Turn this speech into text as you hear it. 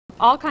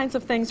all kinds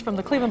of things from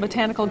the Cleveland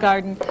Botanical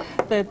Garden,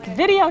 the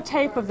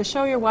videotape of the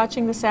show you're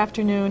watching this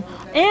afternoon,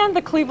 and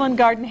the Cleveland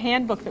Garden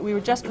Handbook that we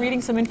were just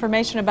reading some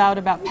information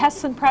about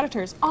pests and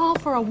predators, all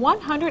for a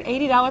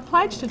 $180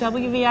 pledge to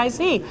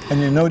WVIZ.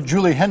 And you know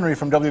Julie Henry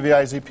from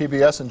WVIZ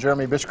PBS and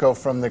Jeremy Bishko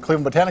from the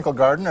Cleveland Botanical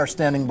Garden are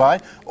standing by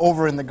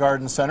over in the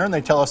Garden Center, and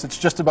they tell us it's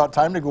just about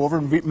time to go over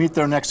and meet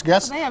their next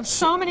guest. They have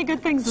so many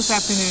good things this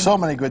afternoon. So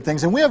many good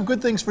things, and we have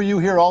good things for you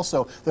here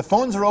also. The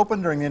phones are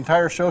open during the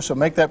entire show, so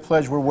make that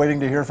pledge. We're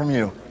waiting to hear from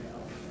you.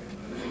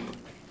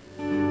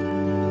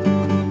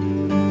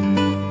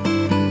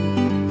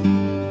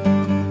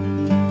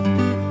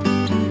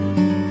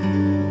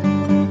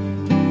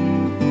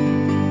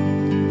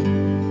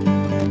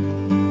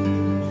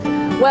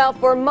 Well,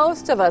 for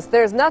most of us,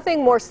 there's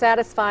nothing more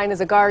satisfying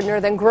as a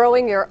gardener than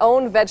growing your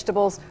own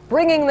vegetables,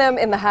 bringing them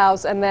in the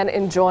house, and then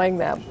enjoying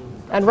them.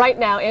 And right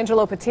now,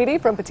 Angelo Petiti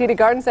from Petiti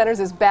Garden Centers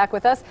is back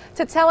with us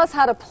to tell us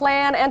how to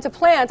plan and to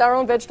plant our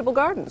own vegetable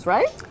gardens,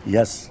 right?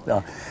 Yes.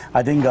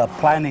 I think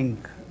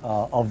planning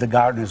of the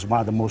garden is one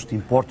of the most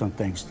important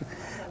things,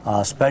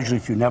 especially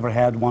if you never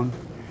had one.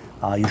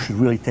 You should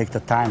really take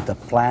the time to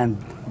plan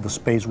the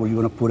space where you're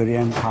going to put it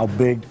in, how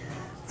big.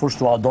 First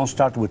of all, don't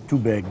start with too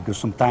big, because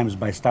sometimes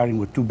by starting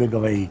with too big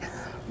of a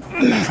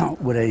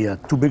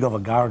too big of a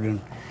garden,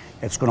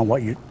 it's going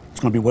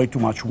to be way too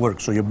much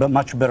work. So you're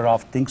much better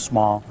off think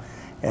small,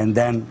 and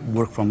then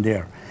work from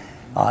there.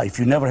 If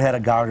you never had a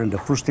garden, the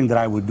first thing that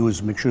I would do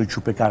is make sure that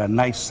you pick out a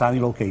nice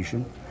sunny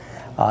location.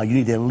 You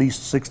need at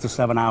least 6 to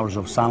 7 hours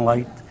of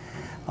sunlight.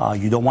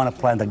 You don't want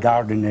to plant a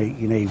garden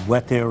in a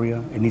wet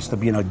area. It needs to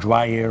be in a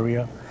dry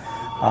area,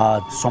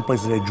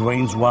 someplace that it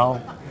drains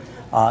well.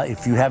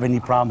 If you have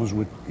any problems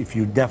with, if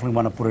you definitely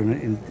want to put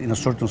it in a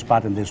certain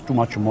spot and there's too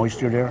much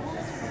moisture there,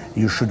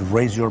 you should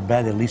raise your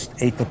bed at least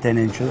 8 to 10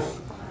 inches.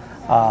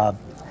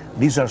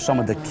 These are some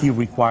of the key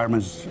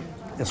requirements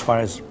as far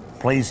as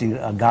placing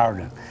a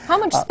garden. How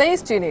much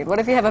space do you need? What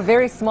if you have a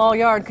very small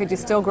yard? Could you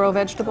still grow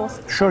vegetables?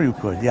 Sure you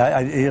could. Yeah,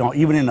 you know,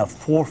 even in a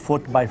 4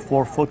 foot by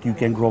 4 foot, you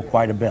can grow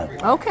quite a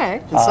bit.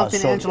 Okay. And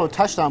something Angelo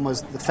touched on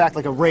was the fact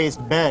like a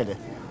raised bed.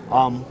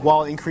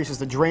 While it increases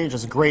the drainage,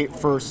 it's great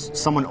for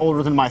someone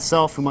older than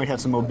myself who might have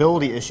some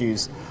mobility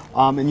issues.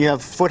 And you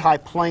have foot-high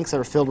planks that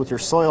are filled with your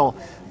soil,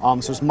 so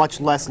there's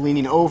much less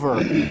leaning over.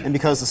 And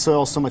because the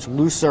soil is so much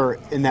looser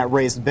in that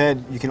raised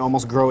bed, you can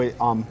almost grow it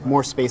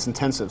more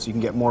space-intensive, so you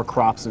can get more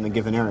crops in a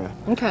given area.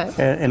 Okay.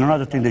 And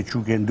another thing that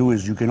you can do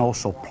is you can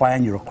also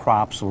plan your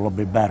crops a little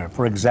bit better.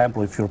 For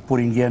example, if you're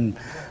putting in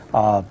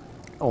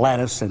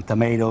lettuce and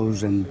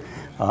tomatoes and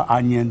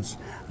onions,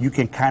 you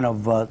can kind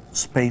of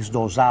space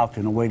those out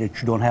in a way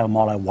that you don't have them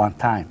all at one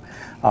time.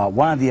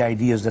 One of the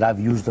ideas that I've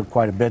used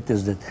quite a bit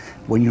is that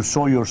when you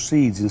sow your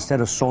seeds,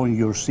 instead of sowing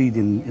your seed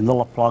in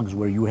little plugs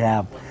where you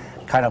have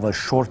kind of a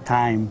short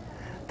time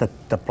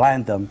to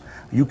plant them,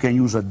 you can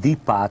use a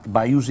deep pot.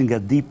 By using a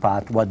deep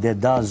pot, what that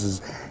does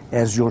is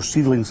as your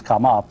seedlings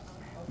come up,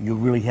 you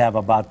really have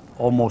about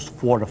almost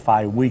 4 to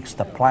 5 weeks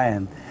to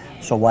plant.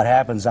 So what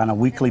happens on a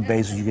weekly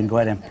basis, you can go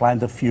ahead and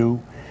plant a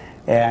few,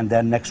 and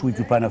then next week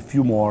you plant a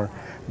few more.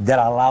 That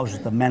allows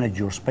you to manage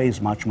your space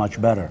much, much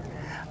better.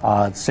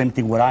 Same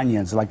thing with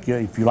onions. Like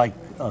if you like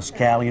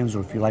scallions,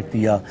 or if you like the,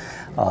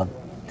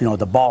 you know,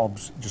 the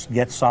bulbs, just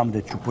get some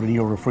that you put in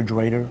your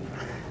refrigerator,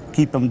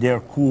 keep them there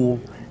cool,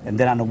 and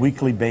then on a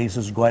weekly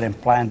basis, go ahead and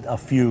plant a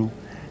few,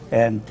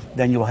 and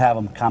then you'll have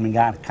them coming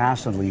on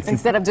constantly.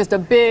 Instead of just a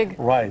big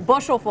right.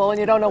 bushel full and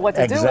you don't know what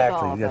to do with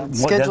all of Yeah. them.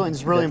 Scheduling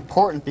is really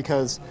important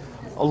because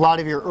a lot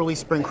of your early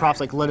spring crops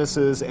like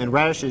lettuces and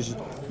radishes,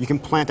 you can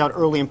plant out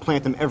early and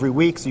plant them every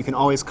week, so you can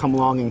always come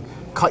along and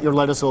cut your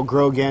lettuce, it'll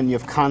grow again. You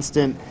have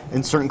constant,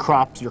 in certain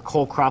crops, your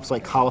cold crops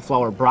like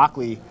cauliflower or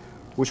broccoli,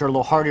 which are a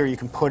little hardier, you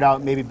can put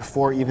out maybe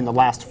before even the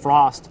last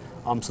frost,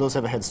 so those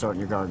have a head start in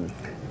your garden.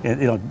 And,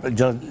 you know,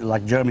 just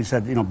like Jeremy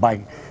said, you know, by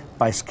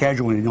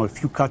scheduling, you know,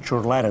 if you cut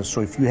your lettuce,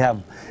 so if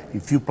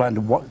you plant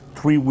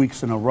 3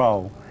 weeks in a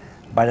row,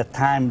 by the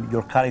time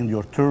you're cutting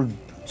your third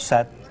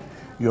set,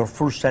 your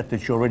first set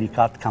that you already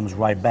cut comes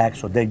right back,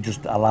 so that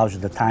just allows you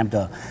the time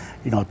to,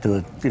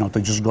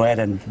 to just go ahead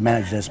and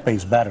manage that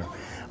space better.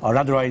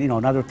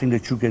 Another thing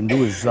that you can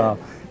do is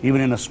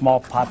even in a small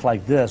pot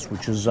like this,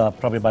 which is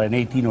probably about an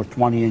 18 or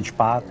 20 inch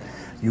pot,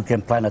 you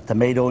can plant a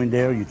tomato in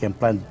there. You can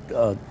plant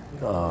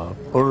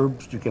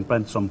herbs. You can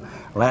plant some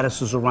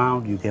lettuces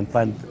around. You can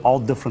plant all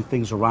different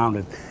things around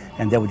it,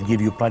 and that would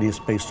give you plenty of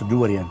space to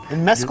do it in.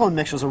 And mesclun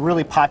mixtures are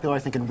really popular, I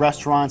think, in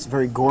restaurants,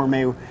 very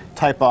gourmet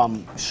type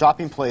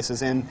shopping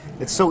places, and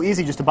it's so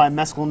easy just to buy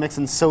mesclun mix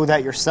and sow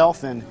that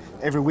yourself, and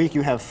every week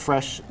you have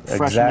fresh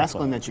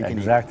mesclun that you can eat.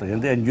 Exactly,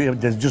 and then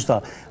there's just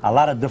a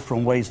lot of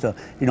different ways to,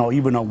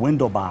 even a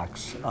window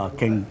box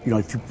can,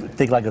 if you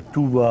take like a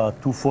 2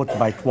 foot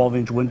by 12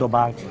 inch window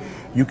box,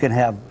 you can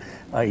have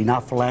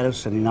enough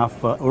lettuce and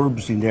enough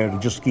herbs in there to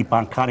just keep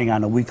on cutting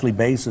on a weekly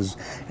basis,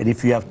 and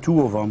if you have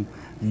 2 of them,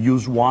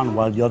 use one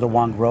while the other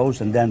one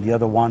grows, and then the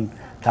other one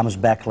comes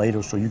back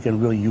later. So you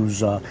can really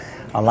use a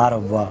lot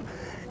of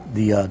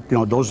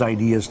those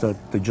ideas to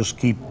just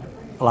keep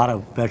a lot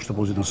of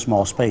vegetables in a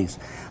small space.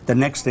 The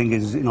next thing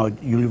is,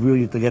 you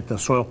really need to get the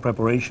soil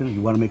preparation.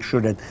 You want to make sure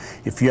that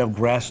if you have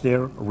grass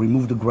there,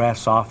 remove the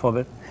grass off of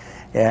it,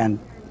 and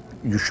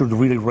you should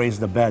really raise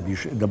the bed.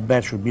 The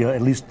bed should be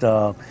at least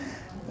 5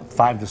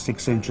 to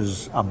 6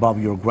 inches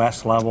above your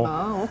grass level.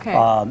 Oh, okay.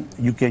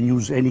 You can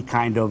use any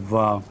kind of,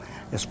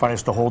 as far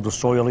as to hold the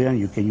soil in,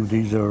 you can use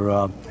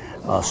either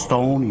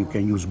stone, you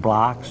can use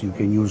blocks, you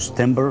can use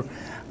timber.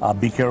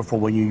 Be careful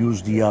when you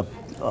use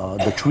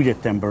the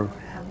treated timber.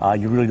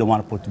 You really don't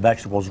want to put the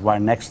vegetables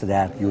right next to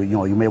that.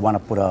 You may want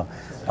to put a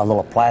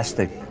little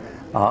plastic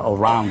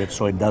around it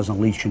so it doesn't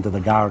leach into the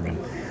garden.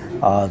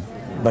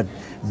 But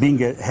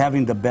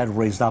having the bed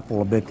raised up a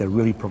little bit, that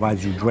really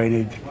provides you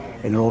drainage,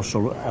 and it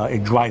also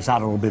it dries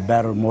out a little bit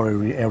better, more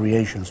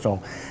aeration.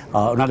 So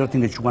another thing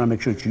that you want to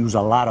make sure that you use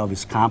a lot of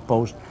is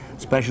compost,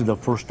 especially the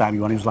first time.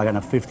 You want to use like on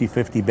a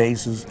 50-50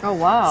 basis. Oh,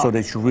 wow. So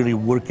that you really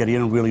work it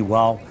in really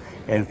well.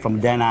 And from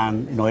then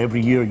on,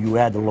 every year you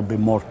add a little bit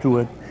more to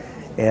it,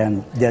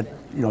 and that,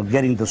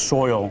 getting the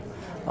soil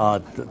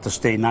to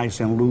stay nice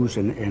and loose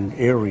and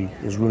airy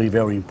is really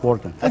very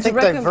important. I think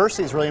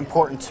diversity is really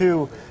important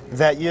too,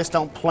 that you just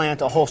don't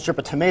plant a whole strip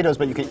of tomatoes,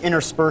 but you can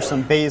intersperse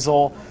some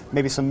basil,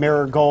 maybe some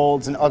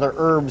marigolds and other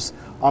herbs,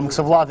 because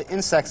a lot of the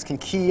insects can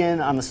key in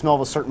on the smell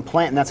of a certain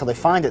plant, and that's how they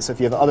find it. So if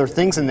you have other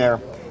things in there,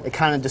 it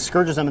kind of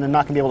discourages them and they're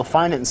not going to be able to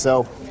find it. And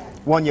so,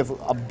 one, you have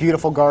a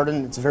beautiful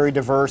garden, it's very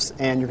diverse,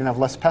 and you're going to have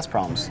less pest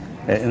problems.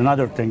 And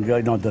another thing,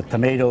 the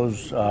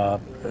tomatoes,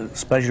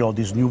 especially all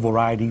these new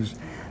varieties,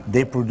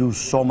 they produce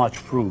so much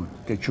fruit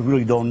that you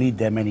really don't need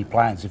that many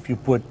plants. If you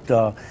put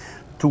 2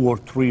 or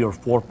 3 or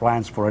 4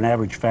 plants for an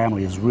average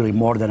family, is really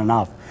more than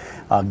enough.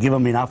 Give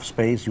them enough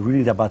space. You really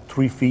need about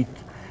 3 feet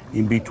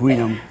in between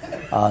them,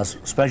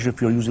 especially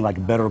if you're using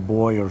like Better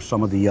Boy or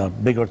some of the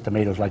bigger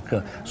tomatoes like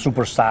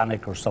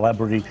Supersonic or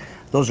Celebrity.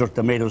 Those are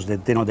tomatoes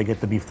that they get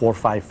to be 4 or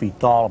 5 feet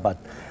tall, about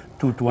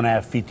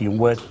 2.5 feet in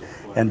width.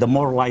 And the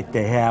more light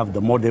they have,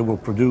 the more they will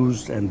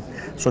produce, and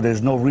so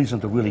there's no reason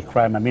to really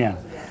cram them in.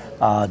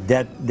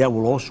 That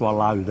will also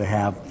allow you to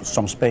have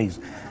some space.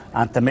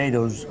 On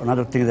tomatoes,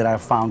 another thing that I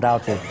found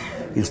out that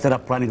instead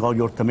of planting all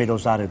your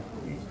tomatoes out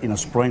in the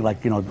spring,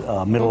 like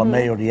middle of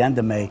May or the end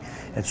of May,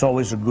 it's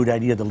always a good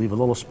idea to leave a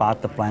little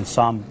spot to plant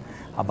some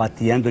about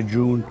the end of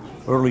June,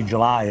 early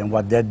July. And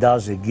what that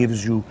does, it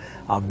gives you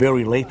a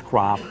very late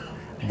crop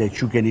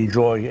that you can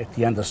enjoy at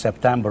the end of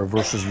September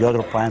versus the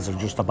other plants that are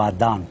just about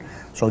done.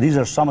 So these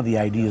are some of the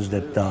ideas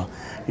that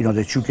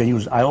that you can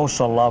use. I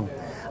also love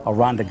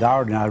around the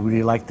garden. I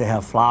really like to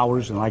have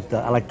flowers, and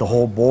I like the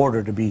whole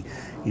border to be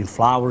in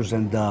flowers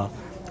and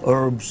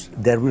herbs.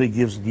 That really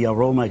gives the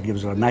aroma. It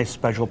gives it a nice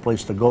special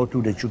place to go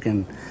to, that you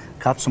can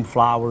cut some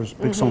flowers,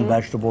 pick some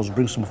vegetables,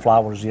 bring some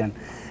flowers in.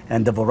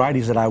 And the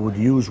varieties that I would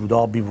use would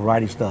all be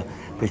varieties that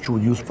you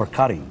would use for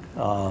cutting.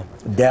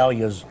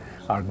 Dahlias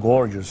are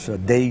gorgeous,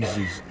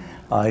 daisies,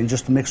 and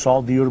just mix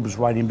all the herbs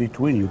right in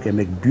between. You can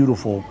make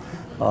beautiful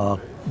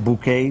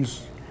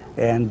bouquets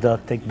and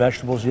take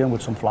vegetables in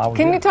with some flowers.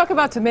 Can you talk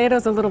about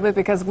tomatoes a little bit?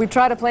 Because we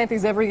try to plant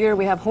these every year.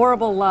 We have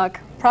horrible luck,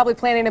 probably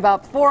planting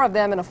about 4 of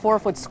them in a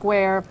 4-foot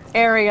square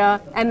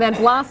area, and then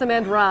blossom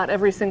and rot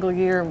every single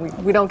year,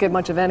 and we don't get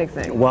much of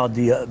anything. Well,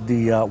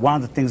 one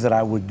of the things that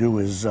I would do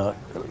is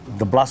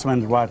the blossom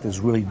and rot is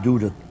really due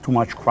to too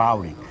much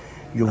crowding.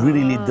 You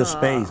really need the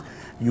space.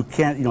 You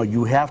can't,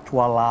 you have to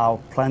allow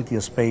plenty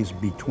of space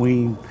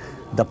between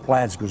the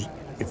plants, because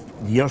if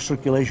the air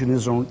circulation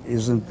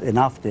isn't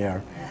enough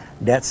there,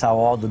 that's how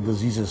all the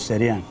diseases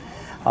set in.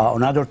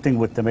 Another thing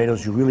with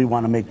tomatoes, you really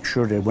want to make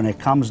sure that when it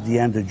comes the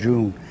end of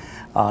June,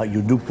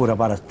 you do put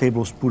about a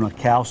tablespoon of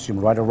calcium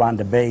right around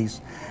the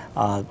base.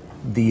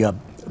 The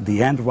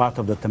end rot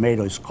of the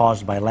tomato is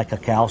caused by lack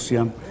of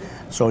calcium,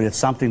 so it's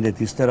something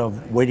that instead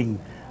of waiting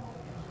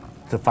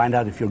to find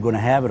out if you're going to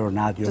have it or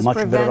not, you're much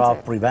better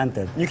off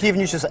prevented. You can even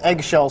use just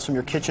eggshells from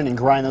your kitchen and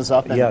grind those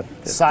up and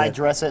side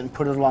dress it and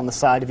put it along the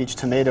side of each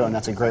tomato, and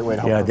that's a great way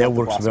to help. Yeah, that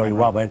works very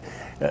well. But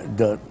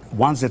the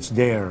once it's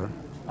there,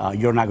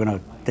 you're not going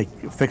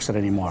to fix it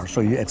anymore. So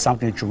it's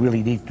something that you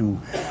really need to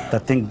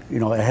think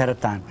ahead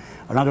of time.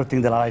 Another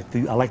thing that I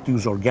like to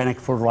use organic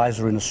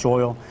fertilizer in the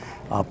soil,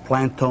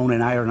 Planktone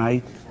and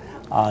Ironite.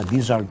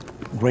 These are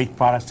great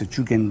products that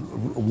you can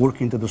work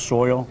into the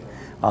soil.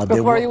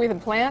 Before you even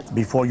plant?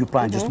 Before you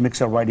plant, just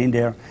mix it right in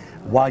there.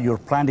 While you're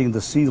planting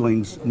the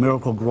seedlings,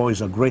 Miracle Grow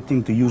is a great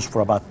thing to use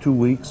for about 2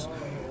 weeks.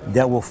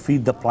 That will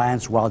feed the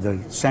plants while they're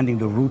sending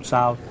the roots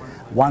out.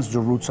 Once the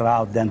roots are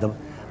out, then the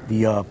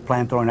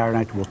Planktone and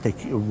Ironite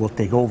will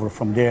take over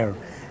from there.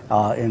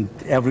 And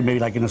maybe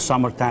like in the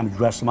summertime,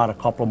 dress them out a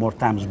couple more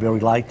times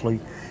very lightly.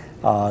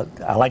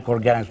 I like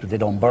organics, but they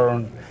don't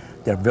burn.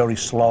 They're very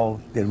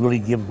slow. They really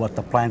give what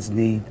the plants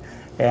need,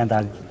 and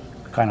I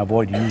kind of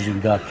avoid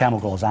using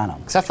chemicals on them.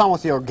 Because I found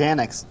with the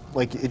organics,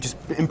 like it just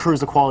improves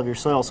the quality of your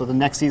soil. So the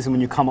next season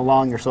when you come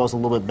along, your soil's a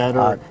little bit better.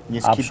 And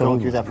you just keep going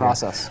through that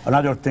process. Yeah.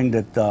 Another thing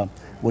that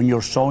when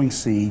you're sowing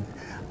seed,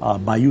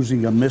 by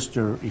using a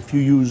mister, if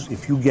you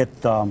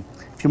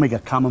make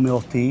a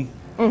chamomile tea,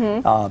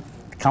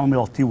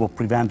 chamomile tea will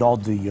prevent all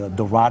the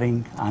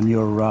rotting on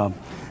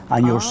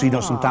your seed.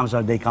 Sometimes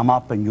they come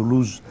up and you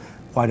lose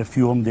quite a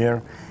few of them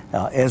there.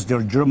 As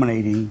they're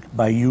germinating,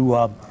 by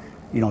you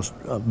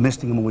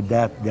misting them with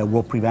that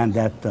will prevent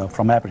that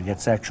from happening.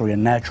 It's actually a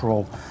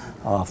natural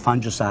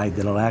fungicide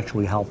that'll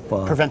actually help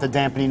prevent the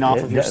dampening off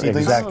of your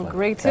seedlings. Exactly. Oh,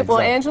 great tip. Well,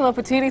 Angelo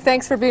Petiti,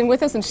 thanks for being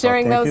with us and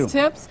sharing those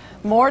tips.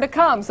 More to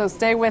come, so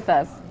stay with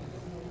us.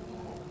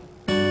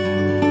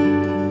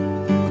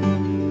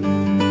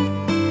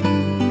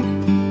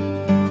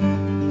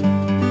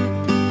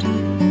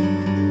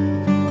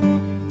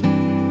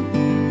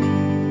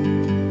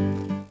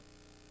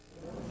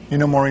 You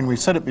know, Maureen, we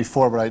said it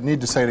before, but I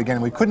need to say it again.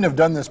 We couldn't have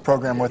done this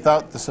program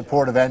without the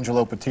support of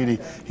Angelo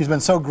Petiti. He's been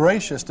so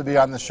gracious to be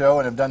on the show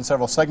and have done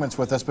several segments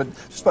with us, but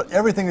just about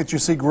everything that you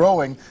see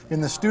growing in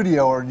the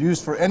studio or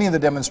used for any of the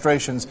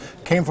demonstrations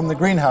came from the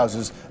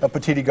greenhouses of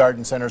Petiti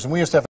Garden Centers. And we used to have